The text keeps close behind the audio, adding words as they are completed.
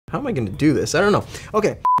How am I going to do this? I don't know.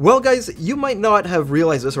 Okay, well guys, you might not have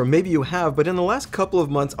realized this, or maybe you have, but in the last couple of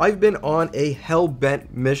months, I've been on a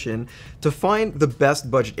hell-bent mission to find the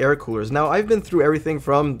best budget air coolers. Now, I've been through everything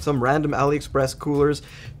from some random AliExpress coolers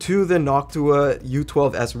to the Noctua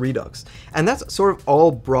U12S Redux, and that's sort of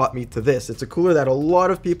all brought me to this. It's a cooler that a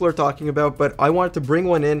lot of people are talking about, but I wanted to bring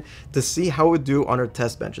one in to see how it would do on our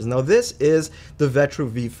test benches. Now, this is the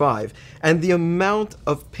Vetroo V5, and the amount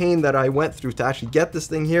of pain that I went through to actually get this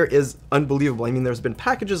thing here is unbelievable. I mean, there's been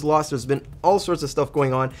packages lost, there's been all sorts of stuff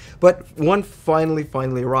going on, but one finally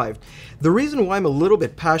arrived. The reason why I'm a little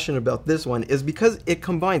bit passionate about this one is because it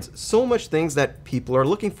combines so much things that people are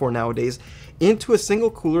looking for nowadays into a single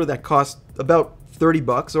cooler that costs about 30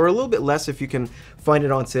 bucks or a little bit less if you can find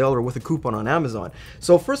it on sale or with a coupon on Amazon.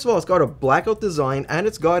 So first of all, it's got a blackout design and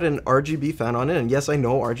it's got an RGB fan on it, and yes, I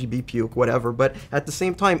know RGB puke, whatever, but at the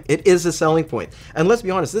same time, it is a selling point. And let's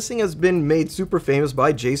be honest, this thing has been made super famous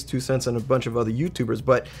by Jace 2 Cents and a bunch of other YouTubers,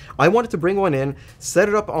 but I wanted to bring one in, set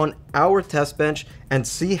it up on our test bench, and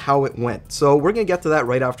see how it went. So we're gonna get to that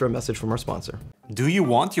right after a message from our sponsor. Do you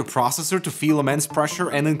want your processor to feel immense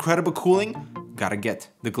pressure and incredible cooling? Gotta get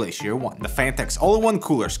the Glacier 1. The Fantex all-in-one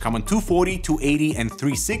coolers come in 240, 280 and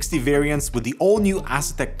 360 variants with the all-new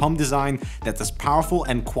Outtakes pump design that's as powerful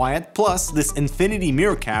and quiet, plus this infinity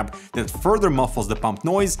mirror cap that further muffles the pump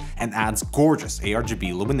noise and adds gorgeous ARGB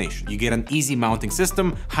illumination. You get an easy mounting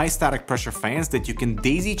system, high static pressure fans that you can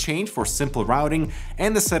daisy chain for simple routing,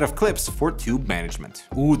 and a set of clips for tube management.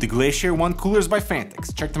 Ooh, the Glacier 1 coolers by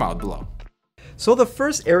Fantex. Check them out below. So the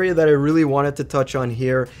first area that I really wanted to touch on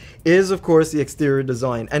here is, of course, the exterior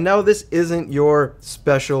design. And now this isn't your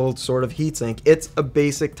special sort of heatsink. It's a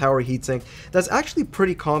basic tower heatsink that's actually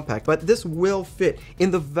pretty compact, but this will fit in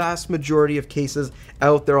the vast majority of cases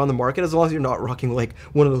out there on the market, as long as you're not rocking like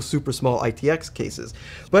one of those super small ITX cases.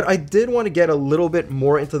 But I did want to get a little bit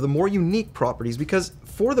more into the more unique properties, because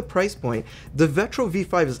for the price point, the Vetroo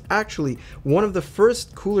V5 is actually one of the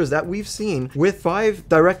first coolers that we've seen with 5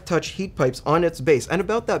 direct touch heat pipes on its base. And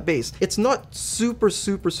about that base, it's not super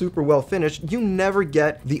well finished. You never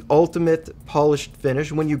get the ultimate polished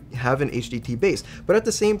finish when you have an HDT base, but at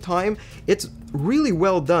the same time, it's really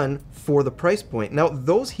well done for the price point. Now,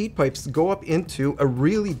 those heat pipes go up into a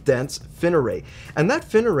really dense fin array, and that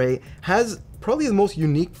fin array has probably the most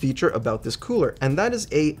unique feature about this cooler, and that is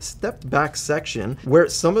a stepped back section where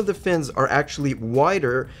some of the fins are actually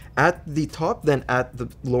wider at the top than at the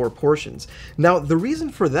lower portions. Now, the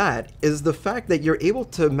reason for that is the fact that you're able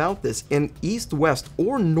to mount this in east-west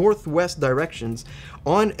or northwest directions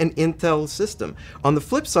on an Intel system. On the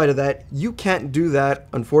flip side of that, you can't do that,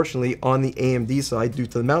 unfortunately, on the AMD side due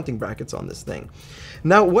to the mounting brackets on this thing.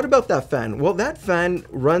 Now, what about that fan? Well, that fan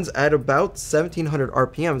runs at about 1700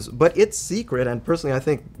 RPMs, but it's secret, and personally I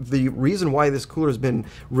think the reason why this cooler has been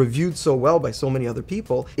reviewed so well by so many other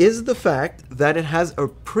people is the fact that it has a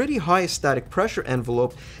pretty high static pressure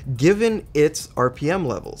envelope given its RPM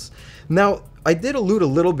levels. Now, I did allude a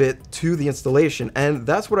little bit to the installation, and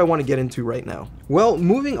that's what I want to get into right now. Well,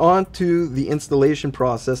 moving on to the installation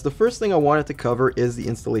process, the first thing I wanted to cover is the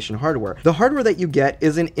installation hardware. The hardware that you get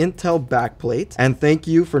is an Intel backplate, and thank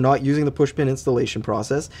you for not using the pushpin installation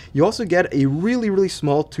process. You also get a really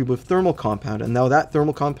small tube of thermal compound, and now that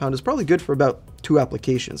thermal compound is probably good for about 2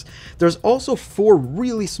 applications. There's also 4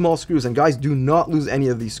 really small screws, and guys, do not lose any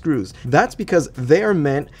of these screws. That's because they are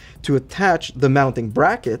meant to attach the mounting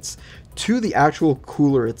brackets to the actual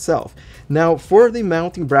cooler itself. Now, for the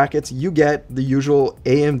mounting brackets, you get the usual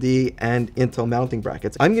AMD and Intel mounting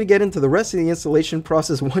brackets. I'm going to get into the rest of the installation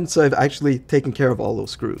process once I've actually taken care of all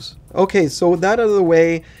those screws. Okay, so with that out of the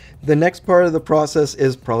way, the next part of the process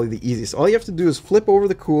is probably the easiest. All you have to do is flip over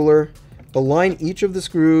the cooler, align each of the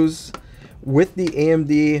screws with the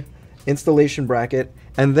AMD installation bracket,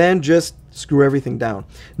 and then just screw everything down.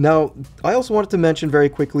 Now, I also wanted to mention very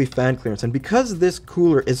quickly fan clearance, and because this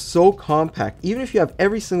cooler is so compact, even if you have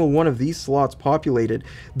every single one of these slots populated,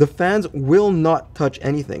 the fans will not touch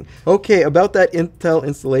anything. Okay, about that Intel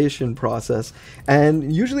installation process,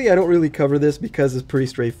 and usually I don't really cover this because it's pretty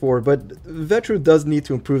straightforward, but Vetroo does need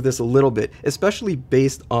to improve this a little bit, especially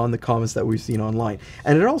based on the comments that we've seen online.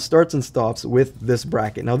 And it all starts and stops with this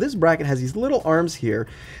bracket. Now, this bracket has these little arms here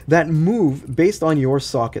that move based on your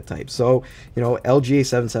socket type. So, you know, LGA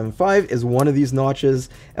 775 is one of these notches,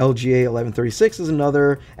 LGA 1136 is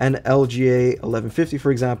another, and LGA 1150,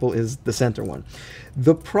 for example, is the center one.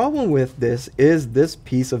 The problem with this is this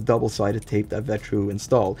piece of double-sided tape that Vetroo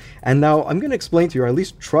installed. And now I'm going to explain to you, or at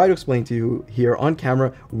least try to explain to you here on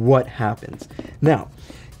camera, what happens. Now,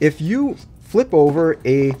 if you flip over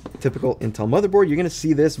a typical Intel motherboard, you're going to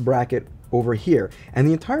see this bracket over here. And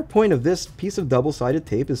the entire point of this piece of double-sided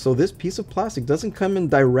tape is so this piece of plastic doesn't come in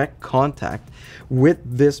direct contact with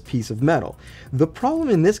this piece of metal. The problem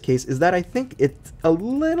in this case is that I think it's a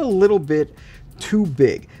little bit too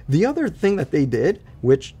big. The other thing that they did,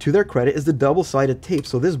 which to their credit, is the double-sided tape,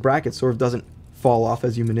 so this bracket sort of doesn't fall off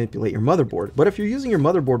as you manipulate your motherboard. But if you're using your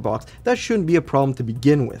motherboard box, that shouldn't be a problem to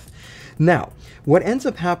begin with. Now, what ends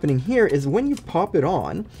up happening here is when you pop it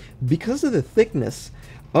on, because of the thickness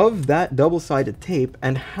of that double-sided tape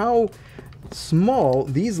and how small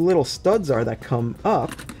these little studs are that come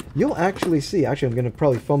up, you'll actually see, actually I'm going to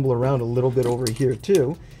probably fumble around a little bit over here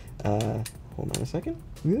too. Hold on a second.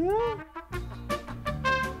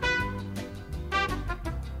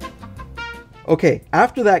 Okay,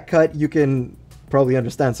 after that cut, you can probably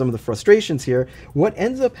understand some of the frustrations here. What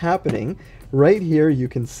ends up happening right here, you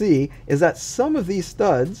can see, is that some of these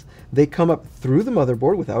studs, they come up through the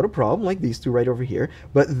motherboard without a problem, like these two right over here,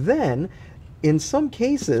 but then in some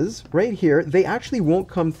cases, right here, they actually won't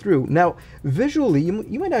come through. Now, visually,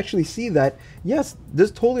 you might actually see that, yes,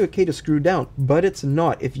 this is totally okay to screw down, but it's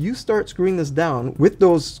not. If you start screwing this down with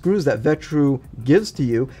those screws that Vetroo gives to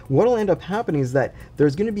you, what'll end up happening is that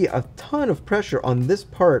there's going to be a ton of pressure on this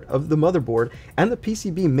part of the motherboard, and the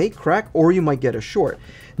PCB may crack, or you might get a short.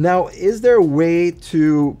 Now, is there a way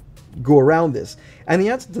to go around this? And the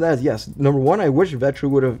answer to that is yes. Number one, I wish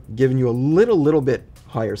Vetroo would have given you a little bit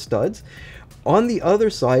higher studs. On the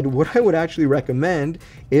other side, what I would actually recommend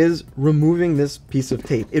is removing this piece of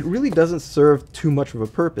tape. It really doesn't serve too much of a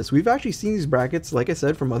purpose. We've actually seen these brackets, like I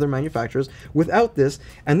said, from other manufacturers without this,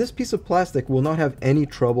 and this piece of plastic will not have any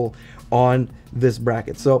trouble on this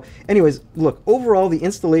bracket. So anyways, look, overall the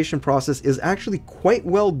installation process is actually quite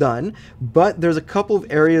well done, but there's a couple of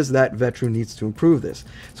areas that Vetroo needs to improve this.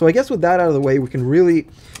 So I guess with that out of the way, we can really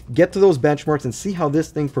get to those benchmarks and see how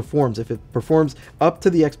this thing performs, if it performs up to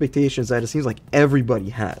the expectations that it seems like everybody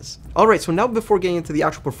has. Alright, so now before getting into the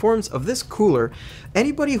actual performance of this cooler,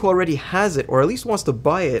 anybody who already has it, or at least wants to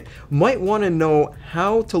buy it, might want to know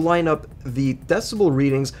how to line up the decibel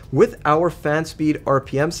readings with our fan speed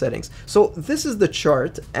RPM settings. So this is the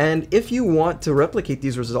chart, and if you want to replicate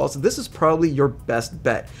these results, this is probably your best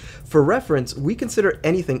bet. For reference, we consider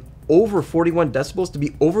anything over 41 decibels to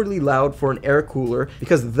be overly loud for an air cooler,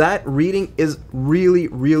 because that reading is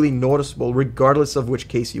really noticeable regardless of which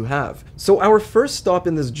case you have. So our first stop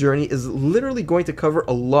in this journey is literally going to cover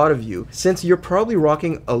a lot of you, since you're probably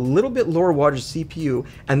rocking a little bit lower wattage CPU,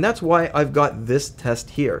 and that's why I've got this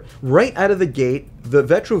test here. Right out of the gate, the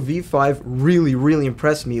Vetroo V5 really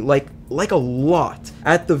impressed me, like a lot.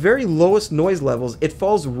 At the very lowest noise levels, it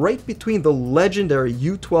falls right between the legendary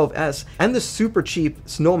U12S and the super cheap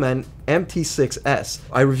Snowman MT6S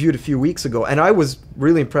I reviewed a few weeks ago, and I was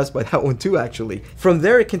really impressed by that one too, actually. From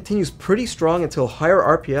there, it continues pretty strong until higher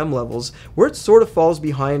RPM levels, where it sort of falls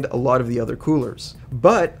behind a lot of the other coolers.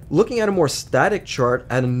 But looking at a more static chart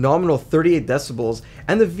at a nominal 38 decibels,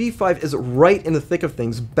 and the V5 is right in the thick of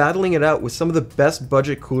things, battling it out with some of the best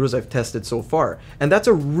budget coolers I've tested so far. And that's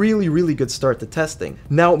a really good start to testing.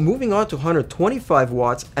 Now, moving on to 125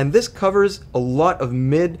 watts, and this covers a lot of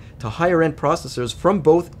mid to higher end processors from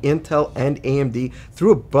both Intel and AMD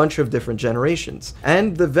through a bunch of different generations.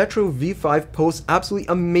 And the Vetroo V5 posts absolutely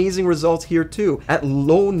amazing results here too, at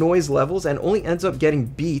low noise levels, and only ends up getting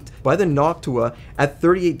beat by the Noctua at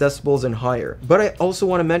 38 decibels and higher. But I also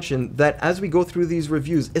want to mention that as we go through these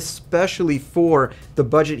reviews, especially for the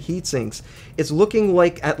budget heatsinks, it's looking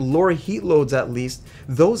like at lower heat loads at least,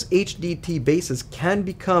 those HDT bases can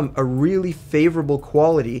become a really favorable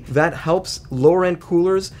quality that helps lower end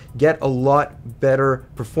coolers get a lot better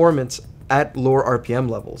performance at lower RPM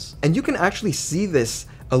levels. And you can actually see this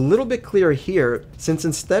a little bit clearer here, since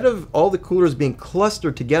instead of all the coolers being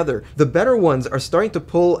clustered together, the better ones are starting to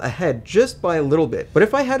pull ahead just by a little bit. But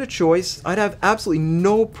if I had a choice, I'd have absolutely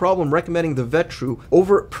no problem recommending the Vetroo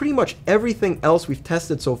over pretty much everything else we've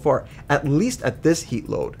tested so far, at least at this heat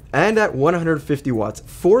load. And at 150 watts,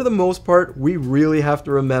 for the most part, we really have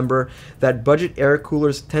to remember that budget air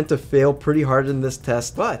coolers tend to fail pretty hard in this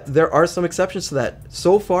test, but there are some exceptions to that.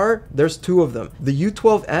 So far, there's two of them. The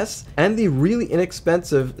U12S and the really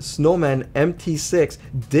inexpensive Snowman MT6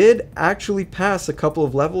 did actually pass a couple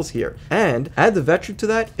of levels here. And add the Vetroo to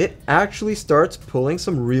that, it actually starts pulling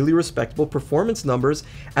some really respectable performance numbers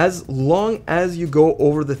as long as you go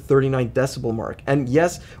over the 39 decibel mark. And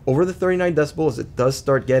yes, over the 39 decibels, it does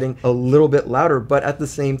start getting a little bit louder, but at the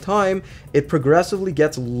same time, it progressively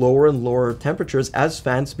gets lower and lower temperatures as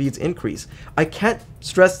fan speeds increase. I can't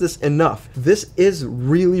stress this enough. This is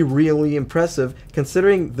really impressive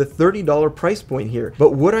considering the $30 price point here. But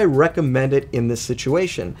but would I recommend it in this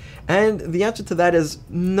situation? And the answer to that is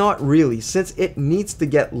not really, since it needs to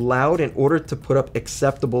get loud in order to put up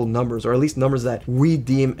acceptable numbers, or at least numbers that we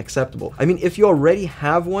deem acceptable. I mean, if you already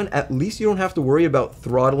have one, at least you don't have to worry about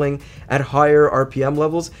throttling at higher RPM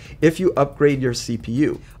levels if you upgrade your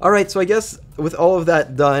CPU. Alright, so I guess with all of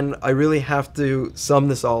that done, I really have to sum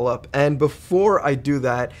this all up. And before I do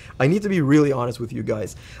that, I need to be really honest with you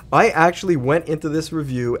guys. I actually went into this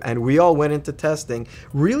review, and we all went into testing,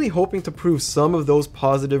 really hoping to prove some of those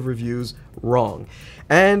positive reviews wrong.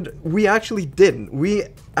 And we actually didn't. We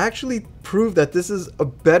actually proved that this is a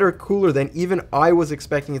better cooler than even I was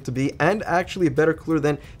expecting it to be, and actually a better cooler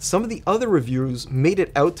than some of the other reviews made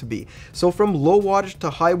it out to be. So from low wattage to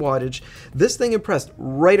high wattage, this thing impressed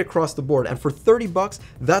right across the board, and for 30 bucks,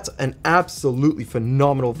 that's an absolutely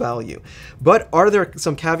phenomenal value. But are there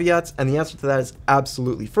some caveats? And the answer to that is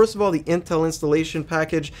absolutely. First of all, the Intel installation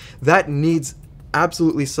package, that needs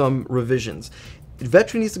absolutely some revisions.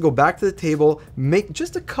 Vetroo needs to go back to the table, make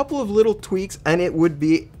just a couple of little tweaks, and it would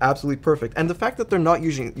be absolutely perfect. And the fact that they're not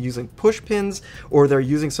using push pins, or they're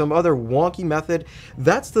using some other wonky method,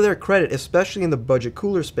 that's to their credit, especially in the budget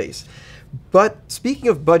cooler space. But speaking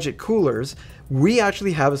of budget coolers, we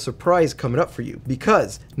actually have a surprise coming up for you,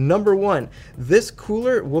 because number one, this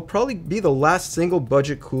cooler will probably be the last single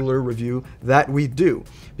budget cooler review that we do,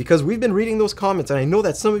 because we've been reading those comments, and I know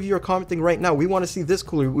that some of you are commenting right now, we want to see this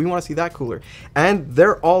cooler, we want to see that cooler, and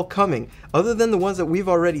they're all coming. Other than the ones that we've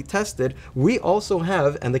already tested, we also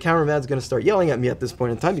have, and the cameraman's going to start yelling at me at this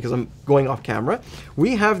point in time because I'm going off camera,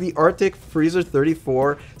 we have the Outtakes Freezer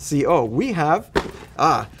 34 CO. We have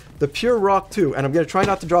the Pure Rock 2, and I'm going to try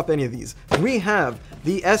not to drop any of these. We have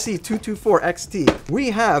the SE224 XT.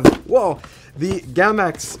 We have, the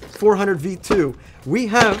Gamax 400 V2. We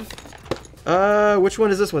have, which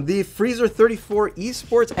one is this one? The Freezer 34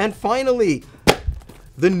 Esports, and finally,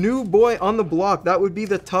 the new boy on the block, that would be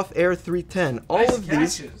the Tough Air 310. All nice of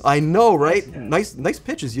catches. these, I know, right? Nice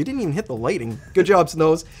pitches. You didn't even hit the lighting. Good job,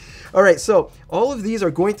 Snows. All right, so all of these are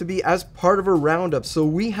going to be as part of a roundup. So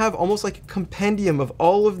we have almost like a compendium of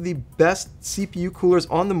all of the best CPU coolers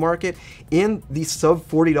on the market in the sub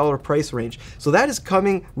 $40 price range. So that is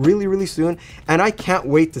coming really, really soon, and I can't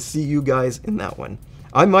wait to see you guys in that one.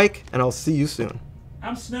 I'm Mike, and I'll see you soon.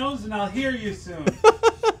 I'm Snows, and I'll hear you soon.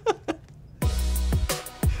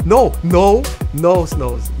 No,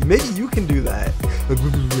 Snows. Maybe you can do that.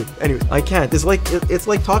 Anyway, I can't. It's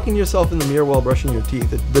like talking to yourself in the mirror while brushing your teeth.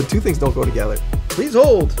 The two things don't go together. Please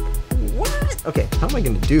hold. What? Okay, how am I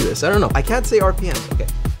going to do this? I don't know. I can't say RPMs. Okay.